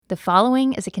The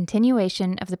following is a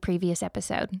continuation of the previous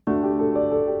episode.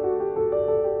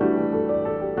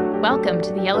 Welcome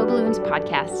to the Yellow Balloons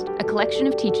Podcast, a collection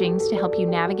of teachings to help you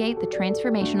navigate the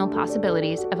transformational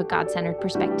possibilities of a God-centered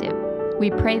perspective.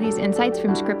 We pray these insights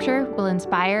from Scripture will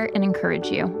inspire and encourage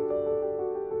you.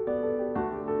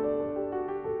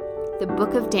 The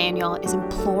book of Daniel is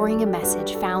imploring a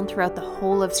message found throughout the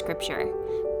whole of Scripture.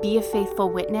 Be a faithful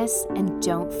witness and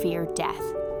don't fear death.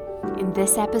 In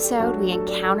this episode, we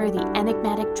encounter the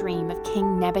enigmatic dream of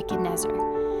King Nebuchadnezzar.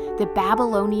 The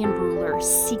Babylonian ruler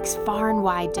seeks far and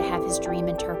wide to have his dream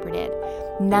interpreted.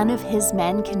 None of his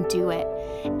men can do it,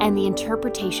 and the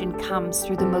interpretation comes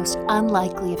through the most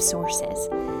unlikely of sources,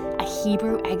 a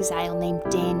Hebrew exile named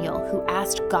Daniel who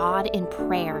asked God in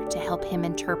prayer to help him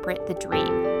interpret the dream.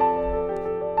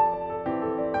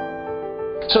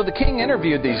 So the king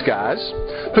interviewed these guys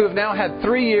who have now had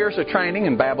 3 years of training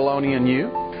in Babylonian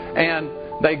U. And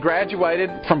they graduated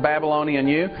from Babylonian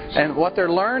U, and what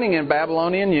they're learning in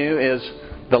Babylonian U is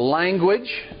the language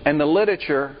and the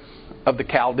literature of the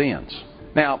Chaldeans.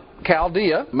 Now,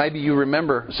 Chaldea, maybe you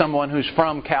remember someone who's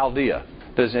from Chaldea.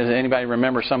 Does anybody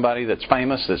remember somebody that's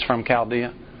famous that's from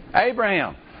Chaldea?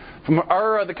 Abraham, from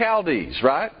Ur of the Chaldees,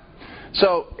 right?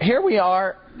 So here we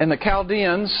are, and the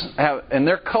Chaldeans, and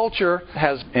their culture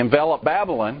has enveloped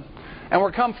Babylon, and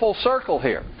we're come full circle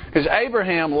here. Because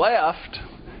Abraham left,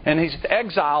 and he's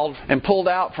exiled and pulled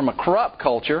out from a corrupt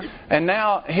culture. And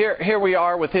now here we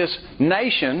are with his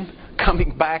nation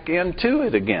coming back into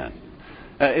it again.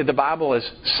 The Bible is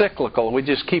cyclical. We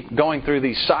just keep going through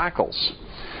these cycles.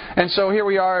 And so here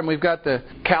we are, and we've got the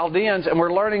Chaldeans, and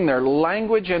we're learning their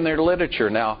language and their literature.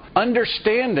 Now,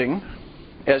 understanding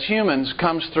as humans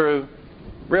comes through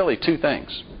really two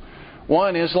things.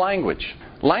 One is language.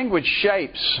 Language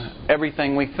shapes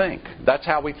everything we think. That's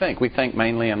how we think. We think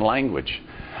mainly in language.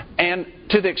 And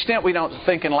to the extent we don't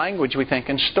think in language, we think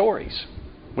in stories,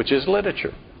 which is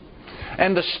literature.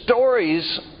 And the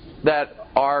stories that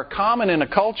are common in a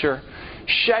culture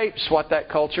shapes what that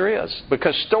culture is.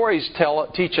 Because stories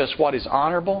teach us what is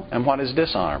honorable and what is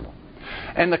dishonorable.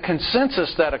 And the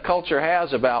consensus that a culture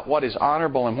has about what is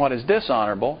honorable and what is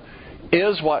dishonorable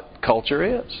is what culture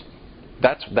is.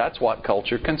 That's what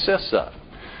culture consists of.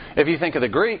 If you think of the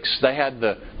Greeks, they had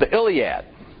the Iliad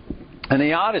and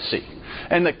the Odyssey.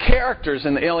 And the characters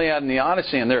in the Iliad and the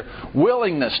Odyssey and their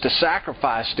willingness to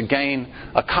sacrifice to gain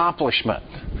accomplishment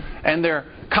and their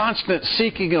constant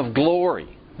seeking of glory.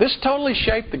 This totally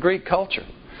shaped the Greek culture,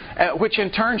 which in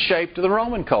turn shaped the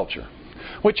Roman culture,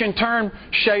 which in turn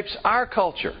shapes our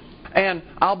culture. And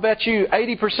I'll bet you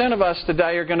 80% of us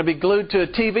today are going to be glued to a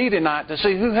TV tonight to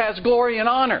see who has glory and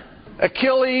honor,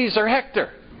 Achilles or Hector.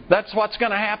 That's what's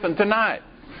going to happen tonight.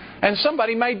 And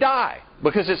somebody may die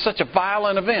because it's such a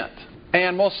violent event.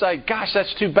 And we'll say, gosh,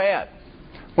 that's too bad.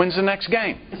 When's the next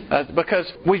game? Because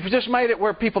we've just made it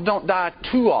where people don't die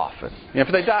too often.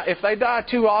 If they die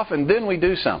too often, then we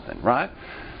do something, right?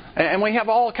 And we have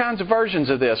all kinds of versions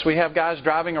of this. We have guys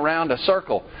driving around a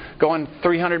circle going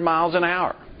 300 miles an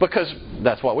hour. Because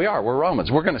that's what we are. We're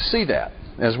Romans. We're going to see that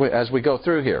as we go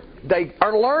through here. They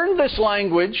learned this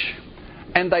language,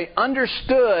 and they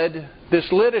understood this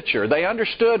literature. They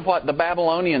understood what the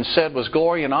Babylonians said was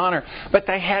glory and honor, but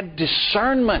they had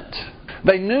discernment.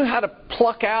 They knew how to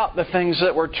pluck out the things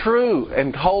that were true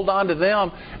and hold on to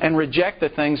them and reject the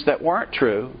things that weren't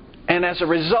true. And as a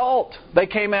result, they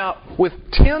came out with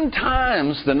 10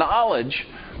 times the knowledge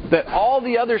that all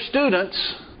the other students,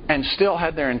 and still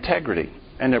had their integrity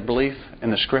and their belief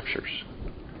in the Scriptures.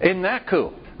 Isn't that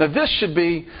cool? Now this should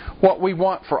be what we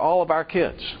want for all of our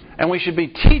kids. And we should be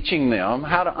teaching them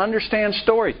how to understand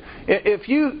stories. If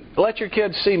you let your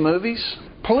kids see movies,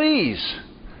 please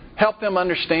help them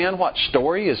understand what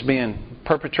story is being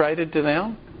perpetrated to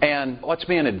them and what's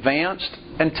being advanced,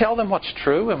 and tell them what's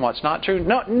true and what's not true.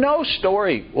 No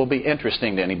story will be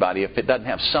interesting to anybody if it doesn't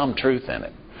have some truth in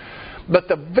it. But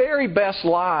the very best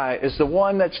lie is the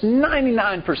one that's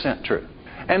 99% true.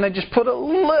 And they just put a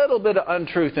little bit of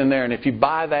untruth in there, and if you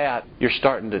buy that, you're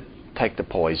starting to take the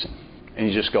poison. And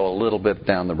you just go a little bit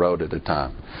down the road at a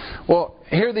time. Well,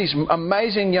 here these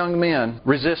amazing young men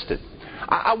resisted.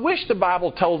 I wish the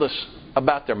Bible told us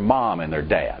about their mom and their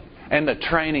dad and the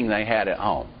training they had at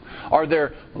home, or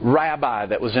their rabbi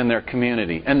that was in their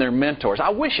community and their mentors. I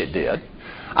wish it did.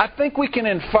 I think we can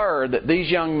infer that these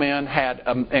young men had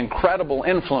incredible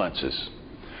influences.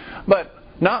 But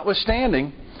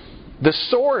notwithstanding, the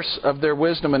source of their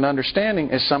wisdom and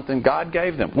understanding is something God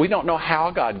gave them. We don't know how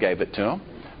God gave it to them.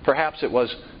 perhaps it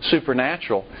was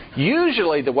supernatural.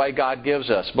 Usually the way God gives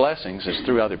us blessings is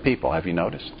through other people, have you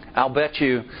noticed? I'll bet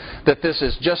you that this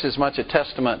is just as much a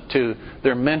testament to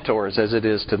their mentors as it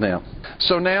is to them.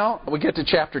 So now we get to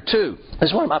chapter 2. This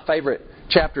is one of my favorite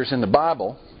chapters in the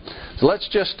Bible. So let's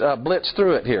just blitz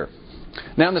through it here.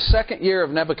 Now in the second year of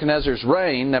Nebuchadnezzar's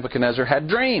reign, Nebuchadnezzar had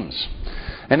dreams,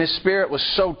 and his spirit was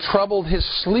so troubled his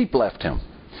sleep left him.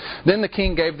 Then the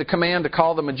king gave the command to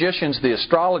call the magicians, the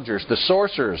astrologers, the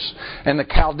sorcerers, and the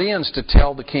Chaldeans to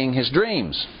tell the king his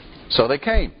dreams. So they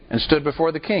came and stood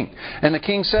before the king. And the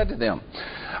king said to them,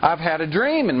 I've had a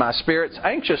dream, and my spirit's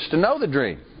anxious to know the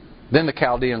dream. Then the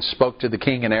Chaldeans spoke to the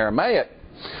king in Aramaic,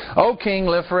 O king,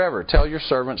 live forever. Tell your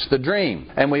servants the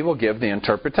dream, and we will give the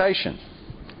interpretation.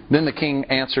 Then the king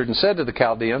answered and said to the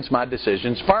Chaldeans, my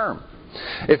decision's firm.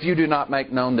 If you do not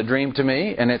make known the dream to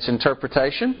me and its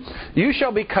interpretation, you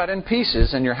shall be cut in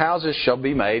pieces, and your houses shall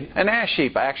be made an ash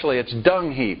heap. Actually, it's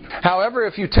dung heap. However,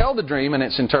 if you tell the dream and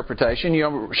its interpretation,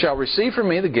 you shall receive from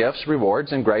me the gifts,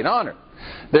 rewards, and great honor.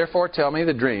 Therefore, tell me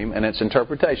the dream and its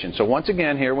interpretation. So once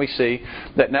again, here we see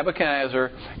that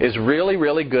Nebuchadnezzar is really,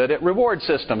 really good at reward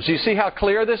systems. You see how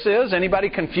clear this is? Anybody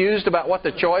confused about what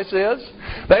the choice is?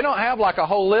 They don't have like a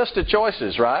whole list of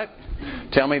choices, right?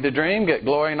 Tell me the dream, get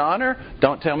glory and honor.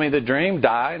 Don't tell me the dream,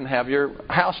 die and have your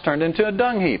house turned into a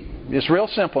dung heap. It's real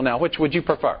simple now. Which would you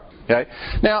prefer? Okay.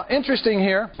 Now, interesting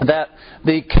here that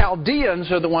the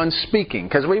Chaldeans are the ones speaking,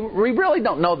 because we really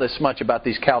don't know this much about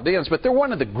these Chaldeans, but they're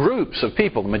one of the groups of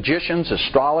people, the magicians,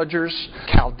 astrologers,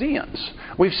 Chaldeans.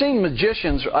 We've seen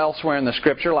magicians elsewhere in the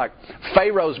Scripture, like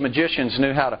Pharaoh's magicians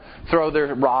knew how to throw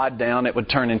their rod down, it would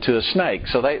turn into a snake.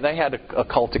 So they had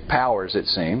occultic powers, it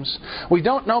seems. We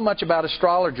don't know much about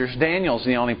astrologers. Daniel's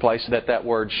the only place that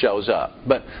word shows up.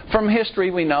 But from history,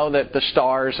 we know that the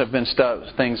stars have been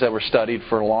things that were studied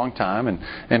for a long time,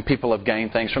 and people have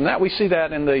gained things from that. We see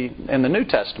that in the New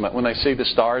Testament when they see the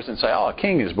stars and say, oh, a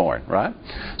king is born, right?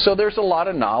 So there's a lot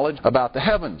of knowledge about the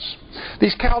heavens.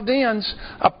 These Chaldeans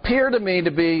appear to me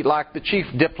to be like the chief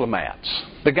diplomats,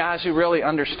 the guys who really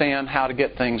understand how to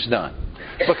get things done,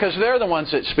 because they're the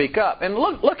ones that speak up. And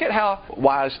look at how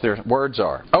wise their words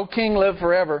are. O king, live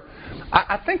forever.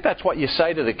 I think that's what you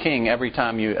say to the king every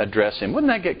time you address him.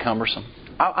 Wouldn't that get cumbersome?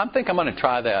 I think I'm going to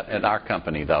try that at our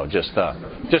company, though, just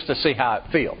to see how it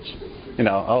feels. You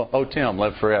know, oh Tim,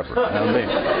 live forever. You know what I mean?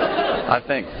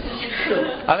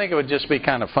 I think it would just be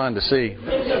kind of fun to see.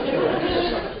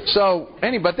 So,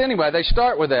 anyway, they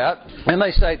start with that, and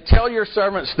they say, tell your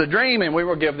servants the dream, and we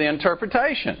will give the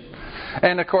interpretation.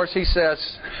 And, of course, he says,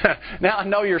 now I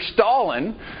know you're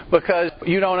stalling because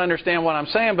you don't understand what I'm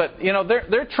saying, but, you know,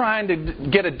 they're trying to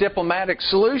get a diplomatic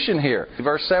solution here.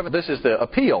 Verse 7, this is the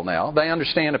appeal now. They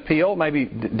understand appeal. Maybe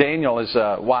Daniel is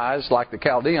wise like the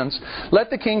Chaldeans. Let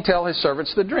the king tell his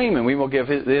servants the dream, and we will give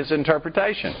his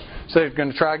interpretation. So they're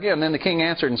going to try again. Then the king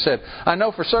answered and said, I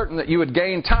know for certain that you would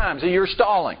gain time, so you're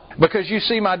stalling, because you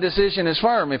see my decision is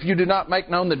firm. If you do not make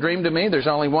known the dream to me, there's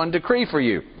only one decree for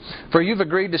you. For you've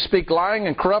agreed to speak lying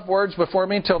and corrupt words before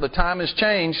me until the time is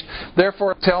changed.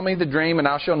 Therefore, tell me the dream, and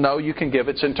I shall know you can give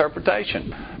its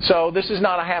interpretation. So this is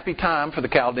not a happy time for the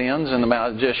Chaldeans and the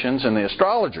magicians and the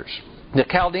astrologers. The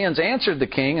Chaldeans answered the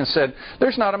king and said,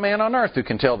 there's not a man on earth who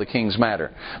can tell the king's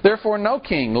matter. Therefore, no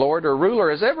king, lord, or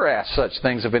ruler has ever asked such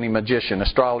things of any magician,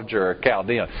 astrologer, or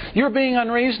Chaldean. You're being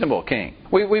unreasonable, king.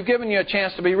 We've given you a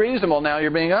chance to be reasonable. Now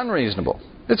you're being unreasonable.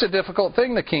 It's a difficult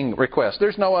thing the king requests.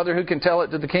 There's no other who can tell it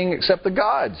to the king except the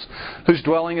gods, whose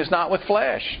dwelling is not with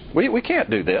flesh. We can't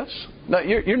do this. No,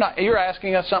 you're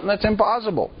asking us something that's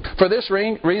impossible. For this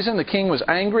reason, the king was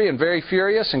angry and very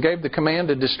furious and gave the command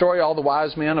to destroy all the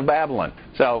wise men of Babylon.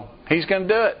 So he's going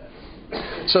to do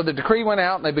it. So the decree went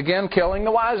out and they began killing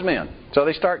the wise men. So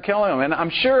they start killing them. And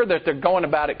I'm sure that they're going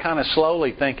about it kind of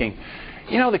slowly thinking,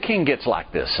 you know, the king gets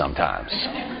like this sometimes.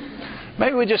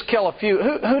 Maybe we just kill a few.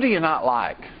 Who do you not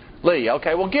like? Lee.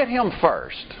 Okay, well, get him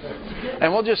first.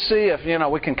 And we'll just see if,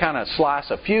 we can kind of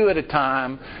slice a few at a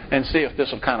time and see if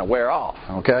this will kind of wear off.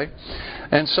 Okay?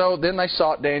 And so then they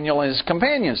sought Daniel and his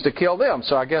companions to kill them.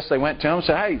 So I guess they went to him and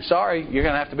said, hey, sorry, you're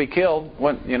going to have to be killed.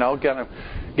 Going to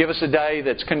give us a day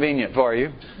that's convenient for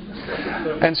you.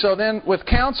 And so then with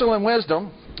counsel and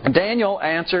wisdom, Daniel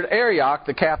answered Arioch,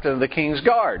 the captain of the king's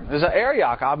guard.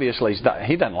 Arioch, obviously,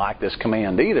 he doesn't like this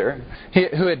command either,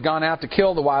 who had gone out to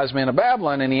kill the wise men of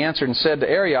Babylon. And he answered and said to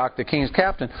Arioch, the king's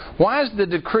captain, why is the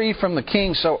decree from the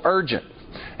king so urgent?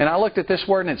 And I looked at this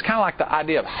word, and it's kind of like the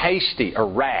idea of hasty or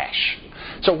rash.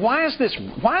 So why is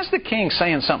the king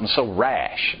saying something so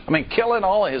rash? I mean, killing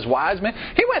all of his wise men.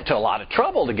 He went to a lot of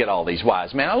trouble to get all these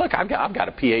wise men. Now, look, I've got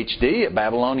a PhD at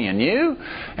Babylonian U,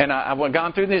 and I've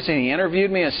gone through this, and he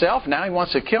interviewed me himself. Now he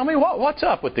wants to kill me. What's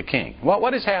up with the king?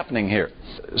 What is happening here?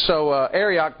 So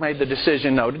Arioch made the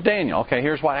decision no to Daniel. Okay,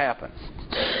 here's what happened.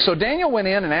 So Daniel went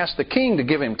in and asked the king to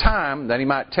give him time that he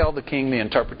might tell the king the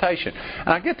interpretation. And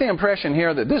I get the impression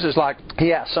here that this is like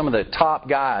he asked some of the top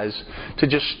guys to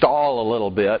just stall a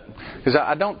little bit, because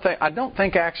I don't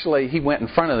think actually he went in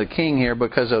front of the king here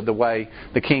because of the way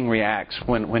the king reacts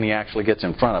when he actually gets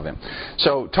in front of him.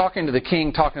 So talking to the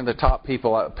king, talking to the top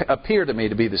people appear to me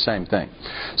to be the same thing.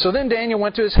 So then Daniel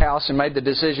went to his house and made the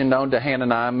decision known to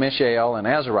Hananiah, Mishael, and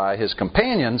Azariah, his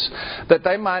companions, that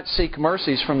they might seek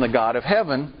mercies from the God of heaven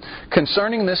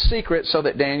concerning this secret, so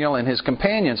that Daniel and his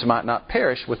companions might not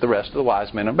perish with the rest of the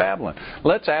wise men of Babylon.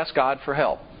 Let's ask God for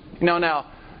help.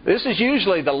 Now, this is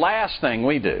usually the last thing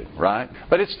we do, right?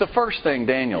 But it's the first thing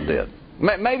Daniel did.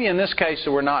 Maybe in this case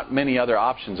there were not many other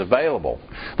options available.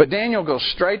 But Daniel goes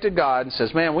straight to God and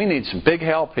says, man, we need some big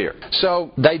help here.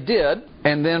 So they did,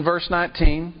 and then verse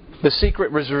 19, the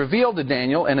secret was revealed to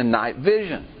Daniel in a night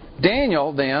vision.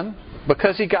 Daniel then,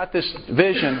 because he got this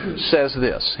vision, says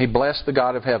this. He blessed the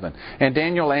God of heaven. And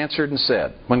Daniel answered and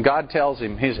said, when God tells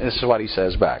him, this is what he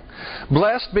says back.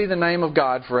 Blessed be the name of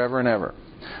God forever and ever.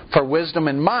 For wisdom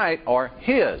and might are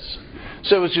His.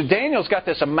 So Daniel's got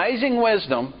this amazing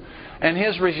wisdom, and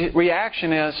his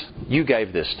reaction is, you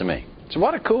gave this to me. So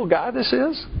what a cool guy this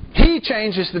is. He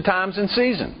changes the times and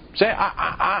season. See,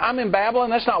 I'm in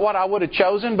Babylon. That's not what I would have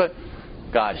chosen, but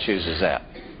God chooses that.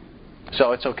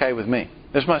 So it's okay with me.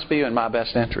 This must be in my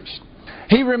best interest.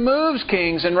 He removes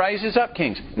kings and raises up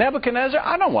kings. Nebuchadnezzar,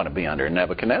 I don't want to be under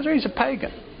Nebuchadnezzar. He's a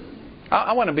pagan.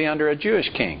 I want to be under a Jewish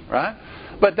king, right?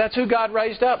 But that's who God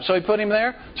raised up, so He put him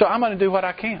there. So I'm going to do what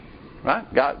I can, right?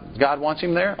 God wants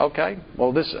him there. Okay.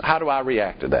 Well, how do I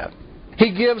react to that?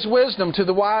 He gives wisdom to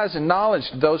the wise and knowledge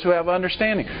to those who have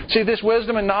understanding. See, this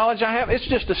wisdom and knowledge I have, it's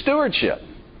just a stewardship.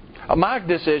 My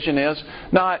decision is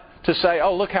not to say,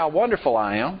 oh, look how wonderful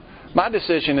I am. My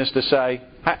decision is to say,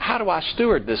 how do I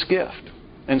steward this gift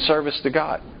in service to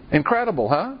God? Incredible,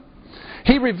 huh?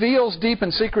 He reveals deep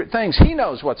and secret things. He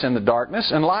knows what's in the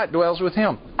darkness, and light dwells with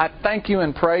Him. I thank You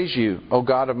and praise You, O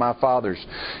God of my fathers.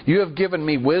 You have given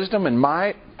me wisdom and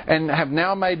might, and have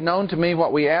now made known to me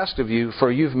what we asked of You,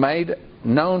 for You've made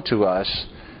known to us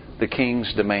the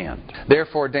king's demand.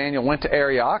 Therefore Daniel went to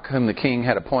Arioch, whom the king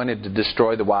had appointed to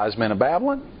destroy the wise men of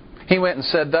Babylon. He went and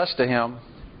said thus to him,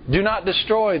 do not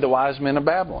destroy the wise men of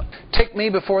Babylon. Take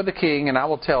me before the king, and I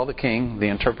will tell the king the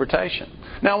interpretation.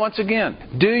 Now, once again,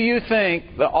 do you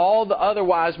think that all the other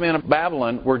wise men of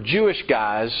Babylon were Jewish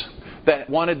guys that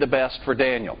wanted the best for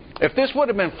Daniel? If this would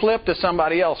have been flipped to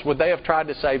somebody else, would they have tried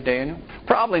to save Daniel?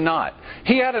 Probably not.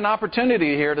 He had an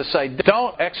opportunity here to say,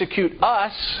 don't execute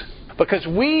us because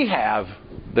we have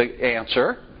the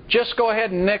answer. Just go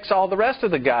ahead and nix all the rest of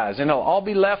the guys, and it'll all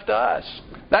be left to us.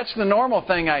 That's the normal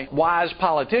thing a wise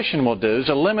politician will do, is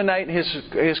eliminate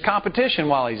his competition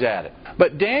while he's at it.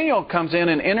 But Daniel comes in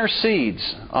and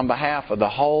intercedes on behalf of the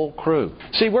whole crew.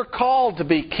 See, we're called to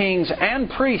be kings and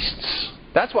priests.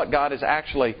 That's what God has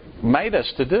actually made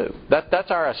us to do.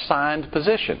 That's our assigned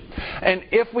position. And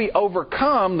if we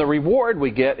overcome, the reward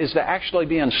we get is to actually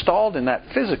be installed in that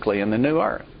physically in the new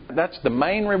earth. That's the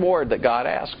main reward that God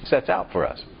sets out for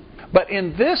us. But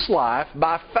in this life,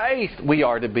 by faith, we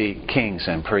are to be kings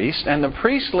and priests. And the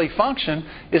priestly function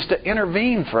is to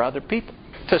intervene for other people,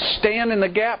 to stand in the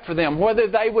gap for them, whether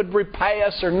they would repay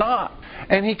us or not.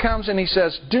 And he comes and he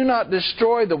says, do not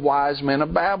destroy the wise men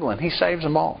of Babylon. He saves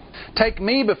them all. Take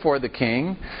me before the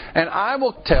king, and I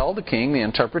will tell the king the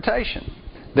interpretation.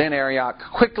 Then Arioch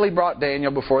quickly brought Daniel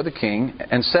before the king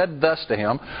and said thus to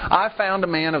him, I found a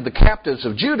man of the captives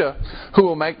of Judah who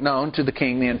will make known to the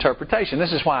king the interpretation.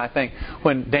 This is why I think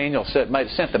when Daniel sent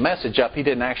the message up, he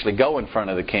didn't actually go in front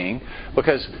of the king,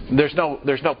 because there's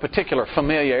no particular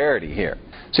familiarity here.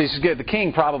 So the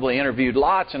king probably interviewed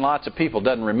lots and lots of people,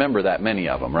 doesn't remember that many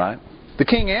of them, right? The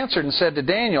king answered and said to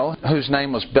Daniel, whose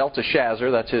name was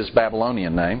Belteshazzar, that's his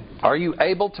Babylonian name, are you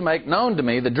able to make known to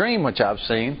me the dream which I've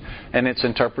seen and its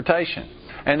interpretation?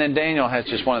 And then Daniel has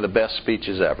just one of the best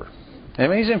speeches ever. I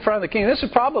mean, he's in front of the king. This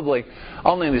is probably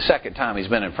only the second time he's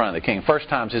been in front of the king. First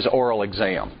time's his oral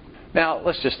exam. Now,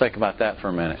 let's just think about that for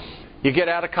a minute. You get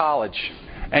out of college,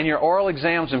 and your oral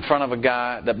exam's in front of a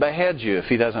guy that beheads you if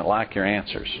he doesn't like your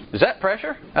answers. Is that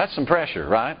pressure? That's some pressure,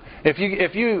 right?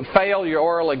 If you fail your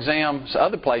oral exams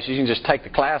other places, you can just take the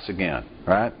class again,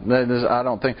 right? I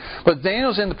don't think. But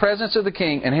Daniel's in the presence of the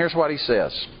king, and here's what he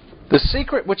says. The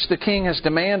secret which the king has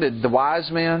demanded, the wise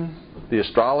men, the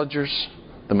astrologers,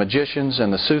 the magicians,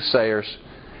 and the soothsayers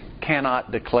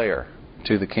cannot declare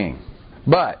to the king.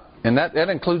 But, and that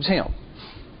includes him.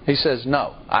 He says,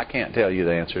 no, I can't tell you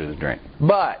the answer to the dream.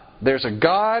 But there's a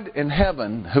God in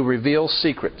heaven who reveals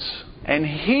secrets. And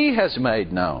He has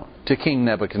made known to King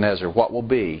Nebuchadnezzar what will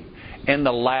be in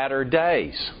the latter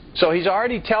days. So He's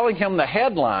already telling him the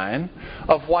headline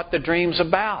of what the dream's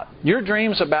about. Your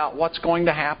dream's about what's going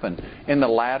to happen in the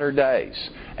latter days.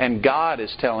 And God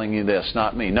is telling you this,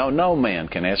 not me. No man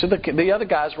can answer. The other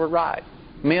guys were right.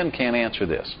 Men can't answer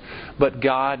this, but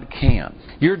God can.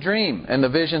 Your dream and the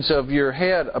visions of your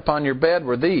head upon your bed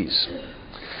were these.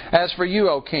 As for you,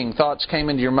 O king, thoughts came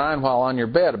into your mind while on your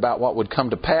bed about what would come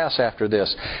to pass after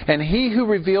this. And He who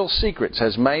reveals secrets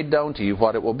has made known to you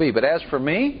what it will be. But as for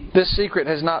me, this secret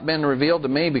has not been revealed to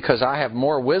me because I have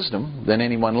more wisdom than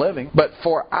anyone living. But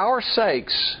for our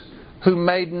sakes, who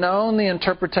made known the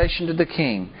interpretation to the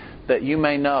king, that you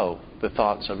may know the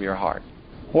thoughts of your heart.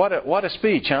 What a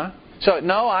speech, huh? So,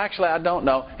 no, actually, I don't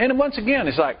know. And once again,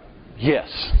 it's like, yes,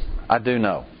 I do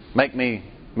know. Give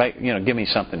me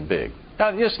something big.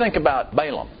 Now, just think about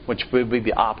Balaam, which would be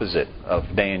the opposite of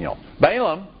Daniel.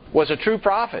 Balaam was a true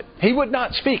prophet. He would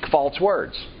not speak false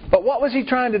words. But what was he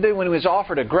trying to do when he was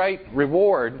offered a great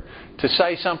reward to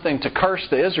say something to curse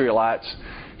the Israelites?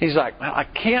 He's like, well, I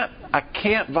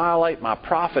can't violate my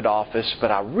prophet office,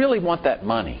 but I really want that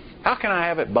money. How can I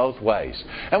have it both ways?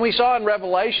 And we saw in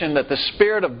Revelation that the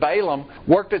spirit of Balaam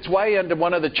worked its way into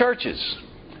one of the churches.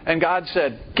 And God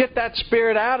said, get that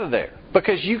spirit out of there.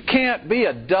 Because you can't be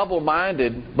a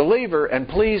double-minded believer and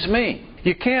please me.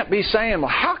 You can't be saying, well,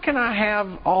 how can I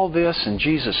have all this and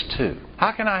Jesus too?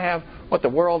 How can I have what the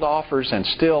world offers and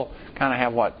still kind of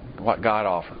have what God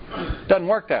offers? It doesn't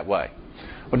work that way.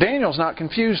 Well, Daniel's not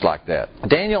confused like that.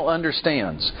 Daniel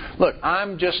understands. Look,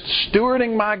 I'm just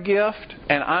stewarding my gift,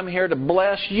 and I'm here to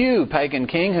bless you, pagan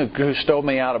king, who stole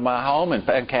me out of my home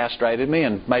and castrated me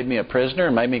and made me a prisoner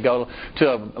and made me go to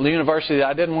a university that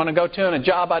I didn't want to go to and a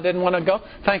job I didn't want to go.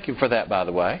 Thank you for that, by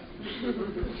the way.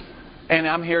 And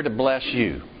I'm here to bless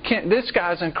you. This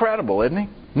guy's incredible, isn't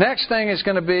he? Next thing is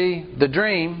going to be the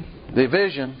dream, the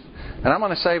vision. And I'm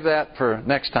going to save that for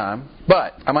next time.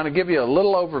 But I'm going to give you a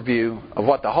little overview of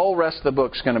what the whole rest of the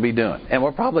book's going to be doing. And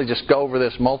we'll probably just go over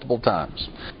this multiple times.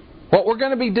 What we're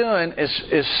going to be doing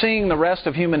is seeing the rest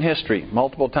of human history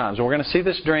multiple times. We're going to see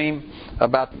this dream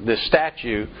about this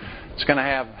statue. It's going to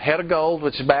have head of gold,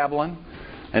 which is Babylon.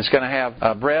 And it's going to have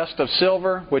a breast of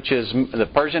silver, which is the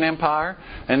Persian Empire.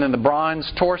 And then the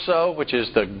bronze torso, which is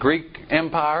the Greek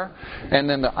Empire. And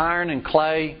then the iron and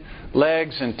clay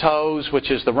legs and toes, which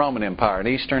is the Roman Empire, an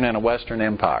Eastern and a Western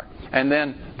Empire. And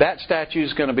then that statue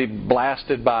is going to be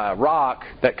blasted by a rock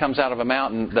that comes out of a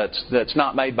mountain that's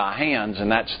not made by hands,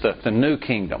 and that's the new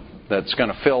kingdom that's going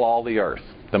to fill all the earth,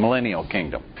 the millennial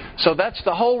kingdom. So that's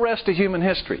the whole rest of human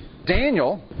history.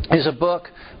 Daniel is a book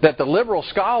that the liberal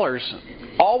scholars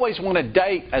always want to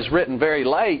date as written very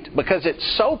late because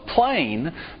it's so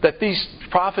plain that these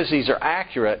prophecies are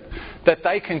accurate that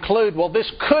they conclude, well,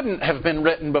 this couldn't have been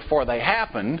written before they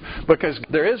happened because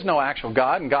there is no actual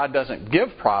God and God doesn't give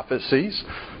prophecies,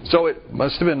 so it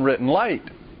must have been written late.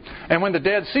 And when the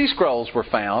Dead Sea Scrolls were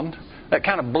found, that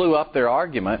kind of blew up their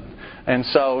argument, and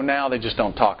so now they just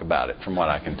don't talk about it, from what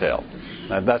I can tell.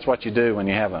 That's what you do when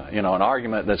you have an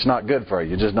argument that's not good for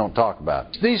you. You just don't talk about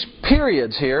it. These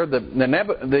periods here,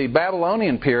 the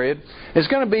Babylonian period, is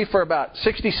going to be for about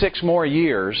 66 more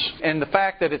years. And the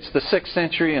fact that it's the 6th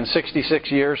century and 66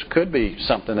 years could be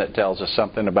something that tells us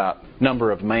something about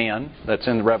number of man that's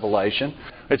in the Revelation.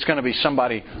 It's going to be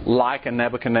somebody like a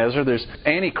Nebuchadnezzar.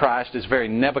 Antichrist is very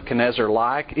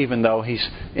Nebuchadnezzar-like, even though he's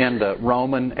in the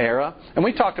Roman era. And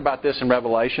we talked about this in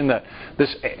Revelation, that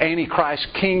this Antichrist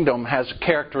kingdom has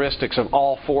characteristics of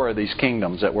all 4 of these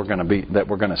kingdoms that we're going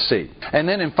to see. And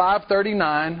then in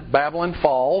 539, Babylon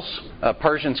falls.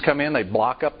 Persians come in, they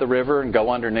block up the river and go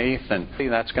underneath, and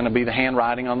that's going to be the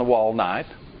handwriting on the wall night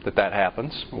that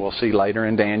happens. We'll see later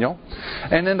in Daniel.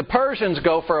 And then the Persians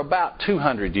go for about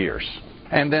 200 years.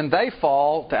 And then they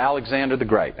fall to Alexander the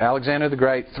Great. Alexander the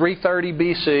Great, 330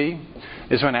 BC,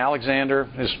 is when Alexander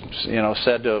is,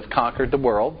 said to have conquered the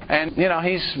world. And,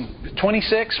 he's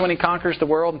 26 when he conquers the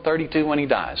world and 32 when he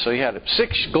dies. So he had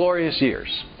 6 glorious years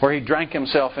where he drank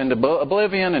himself into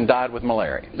oblivion and died with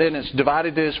malaria. Then it's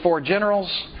divided to his 4 generals,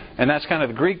 and that's kind of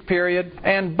the Greek period.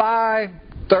 And by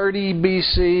 30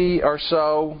 BC or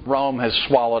so, Rome has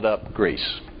swallowed up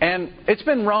Greece. And it's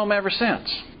been Rome ever since.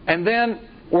 And then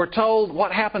we're told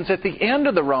what happens at the end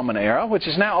of the Roman era, which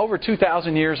is now over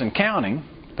 2,000 years and counting,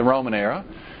 the Roman era.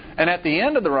 And at the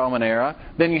end of the Roman era,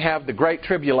 then you have the Great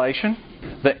Tribulation,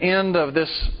 the end of this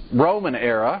Roman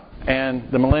era, and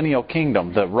the millennial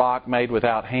kingdom, the rock made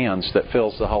without hands that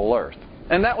fills the whole earth.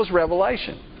 And that was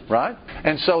Revelation, right?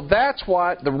 And so that's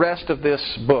what the rest of this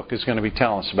book is going to be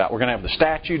telling us about. We're going to have the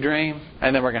statue dream,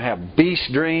 and then we're going to have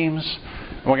beast dreams,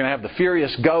 and we're going to have the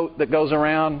furious goat that goes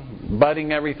around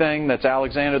butting everything, that's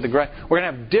Alexander the Great. We're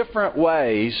going to have different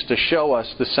ways to show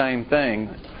us the same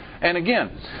thing. And again,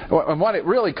 what it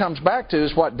really comes back to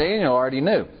is what Daniel already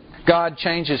knew. God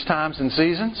changes times and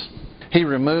seasons. He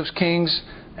removes kings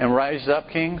and raises up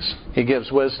kings. He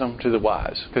gives wisdom to the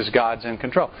wise because God's in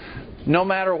control. No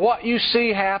matter what you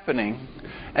see happening,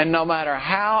 and no matter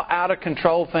how out of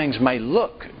control things may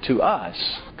look to us,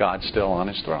 God's still on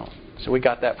His throne. So we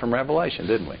got that from Revelation,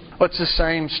 didn't we? Well, it's the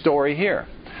same story here.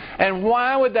 And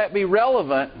why would that be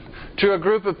relevant to a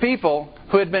group of people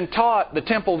who had been taught the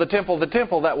temple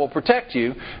that will protect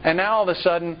you, and now all of a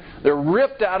sudden they're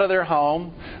ripped out of their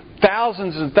home,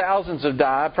 thousands and thousands have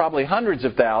died, probably hundreds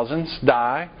of thousands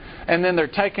die, and then they're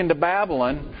taken to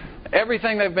Babylon.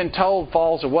 Everything they've been told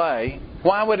falls away.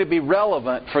 Why would it be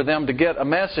relevant for them to get a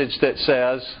message that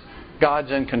says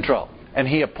God's in control and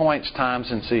He appoints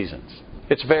times and seasons?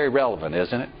 It's very relevant,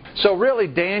 isn't it? So really,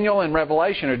 Daniel and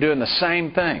Revelation are doing the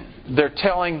same thing. They're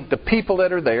telling the people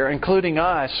that are there, including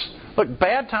us, look,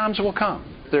 bad times will come.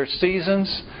 There's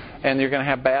seasons, and you're going to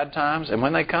have bad times, and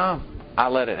when they come, I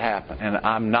let it happen, and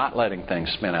I'm not letting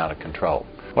things spin out of control.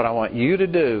 What I want you to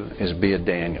do is be a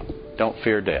Daniel. Don't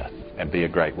fear death, and be a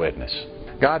great witness.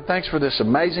 God, thanks for this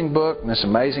amazing book and this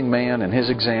amazing man and his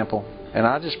example. And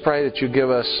I just pray that you give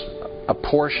us a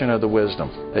portion of the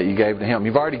wisdom that you gave to him.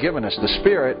 You've already given us the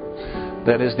Spirit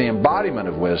that is the embodiment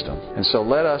of wisdom. And so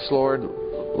let us, Lord,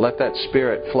 let that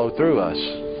Spirit flow through us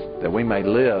that we may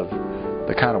live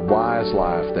the kind of wise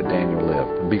life that Daniel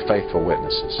lived and be faithful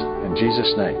witnesses. In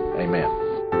Jesus' name,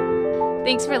 amen.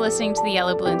 Thanks for listening to the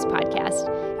Yellow Balloons podcast.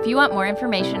 If you want more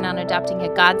information on adopting a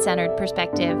God-centered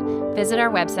perspective, visit our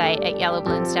website at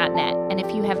yellowballoons.net. And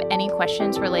if you have any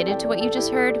questions related to what you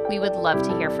just heard, we would love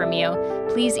to hear from you.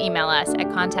 Please email us at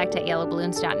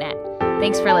contact@yellowballoons.net.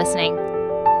 Thanks for listening.